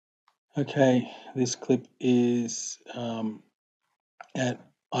Okay, this clip is at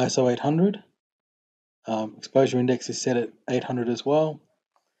ISO 800. Exposure index is set at 800 as well.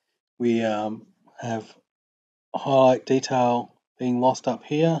 We have highlight detail being lost up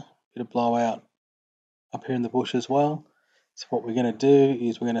here, bit of blowout up here in the bush as well. So what we're going to do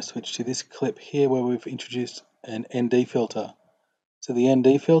is we're going to switch to this clip here where we've introduced an ND filter. So the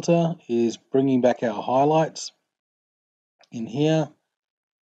ND filter is bringing back our highlights in here,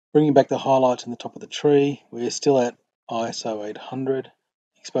 bringing back the highlights in the top of the tree. We're still at ISO 800.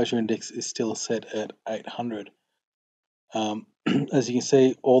 Exposure index is still set at 800. As you can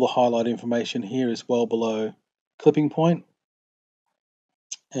see, all the highlight information here is well below clipping point.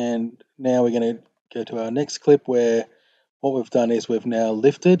 And now we're going to go to our next clip where what we've done is we've now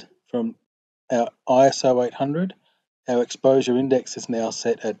lifted from our ISO 800. Our exposure index is now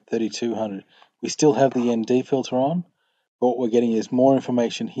set at 3200. We still have the ND filter on, but what we're getting is more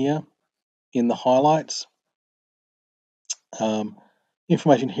information here in the highlights.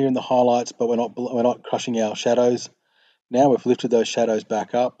 Information here in the highlights, but we're not crushing our shadows. Now we've lifted those shadows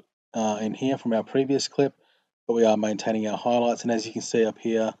back up in here from our previous clip, but we are maintaining our highlights. And as you can see up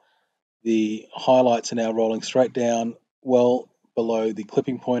here, the highlights are now rolling straight down well below the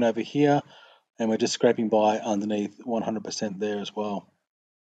clipping point over here, and we're just scraping by underneath 100% there as well.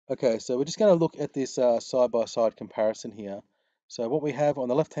 Okay, so we're just going to look at this side-by-side comparison here. So what we have on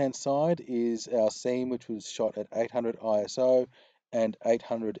the left-hand side is our scene, which was shot at 800 ISO and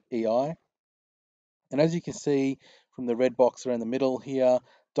 800 EI. And as you can see from the red box around the middle here,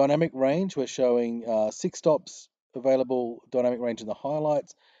 dynamic range, we're showing 6 stops available dynamic range in the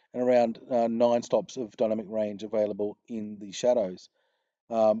highlights and around 9 stops of dynamic range available in the shadows.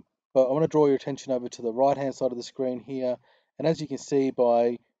 But I want to draw your attention over to the right-hand side of the screen here. And as you can see,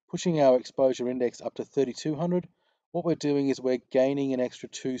 by pushing our exposure index up to 3200, what we're doing is we're gaining an extra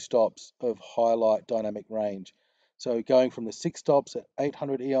 2 stops of highlight dynamic range. So going from the 6 stops at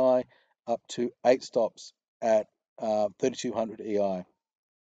 800 EI up to 8 stops at 3200 EI.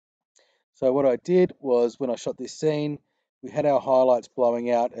 So what I did was when I shot this scene, we had our highlights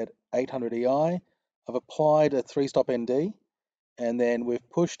blowing out at 800 EI. I've applied a 3-stop ND, and then we've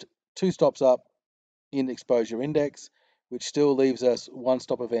pushed 2 stops up in exposure index, which still leaves us 1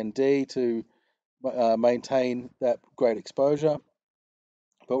 stop of ND to maintain that great exposure.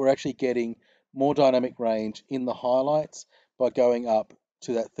 But we're actually getting more dynamic range in the highlights by going up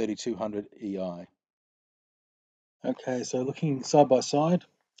to that 3200 EI. Okay, so looking side by side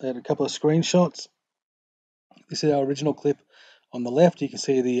at a couple of screenshots. This is our original clip on the left. You can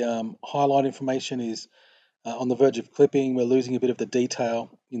see the highlight information is on the verge of clipping. We're losing a bit of the detail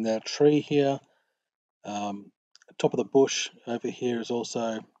in the tree here. Top of the bush over here is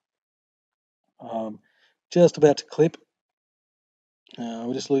also just about to clip.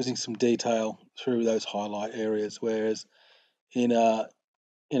 We're just losing some detail through those highlight areas, whereas in our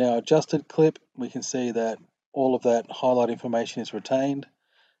adjusted clip, we can see that all of that highlight information is retained.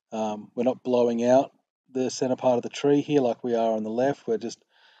 We're not blowing out the center part of the tree here like we are on the left. We're just,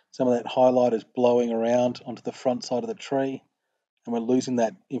 some of that highlight is blowing around onto the front side of the tree, and we're losing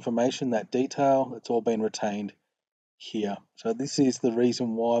that information, that detail. It's all been retained here. So this is the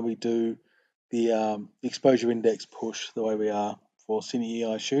reason why we do the exposure index push the way we are for Cine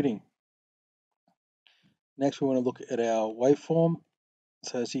EI shooting. Next, we want to look at our waveform.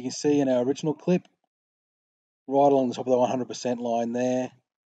 So as you can see in our original clip, right along the top of the 100% line there,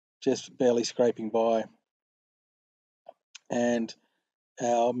 just barely scraping by. And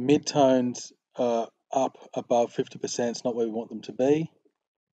our midtones are up above 50%. It's not where we want them to be.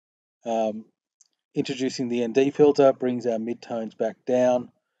 Introducing the ND filter brings our midtones back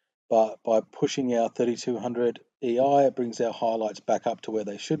down, but by pushing our 3200 EI, it brings our highlights back up to where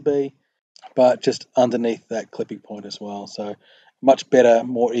they should be, but just underneath that clipping point as well. So much better,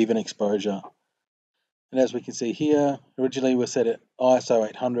 more even exposure. And as we can see here, originally we're set at ISO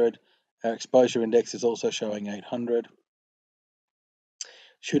 800. Our exposure index is also showing 800.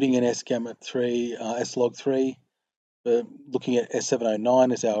 Shooting in S-Gamma3, S-Log3, we're looking at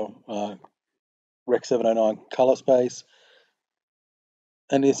S709 as our Rec 709 color space.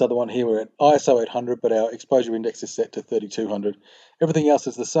 And this other one here, we're at ISO 800, but our exposure index is set to 3200. Everything else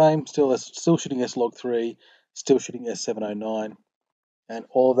is the same, still shooting S-Log3, still shooting S709. And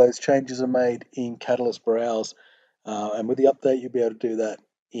all of those changes are made in Catalyst Browse. And with the update, you'll be able to do that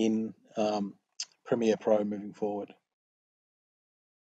in Premiere Pro moving forward.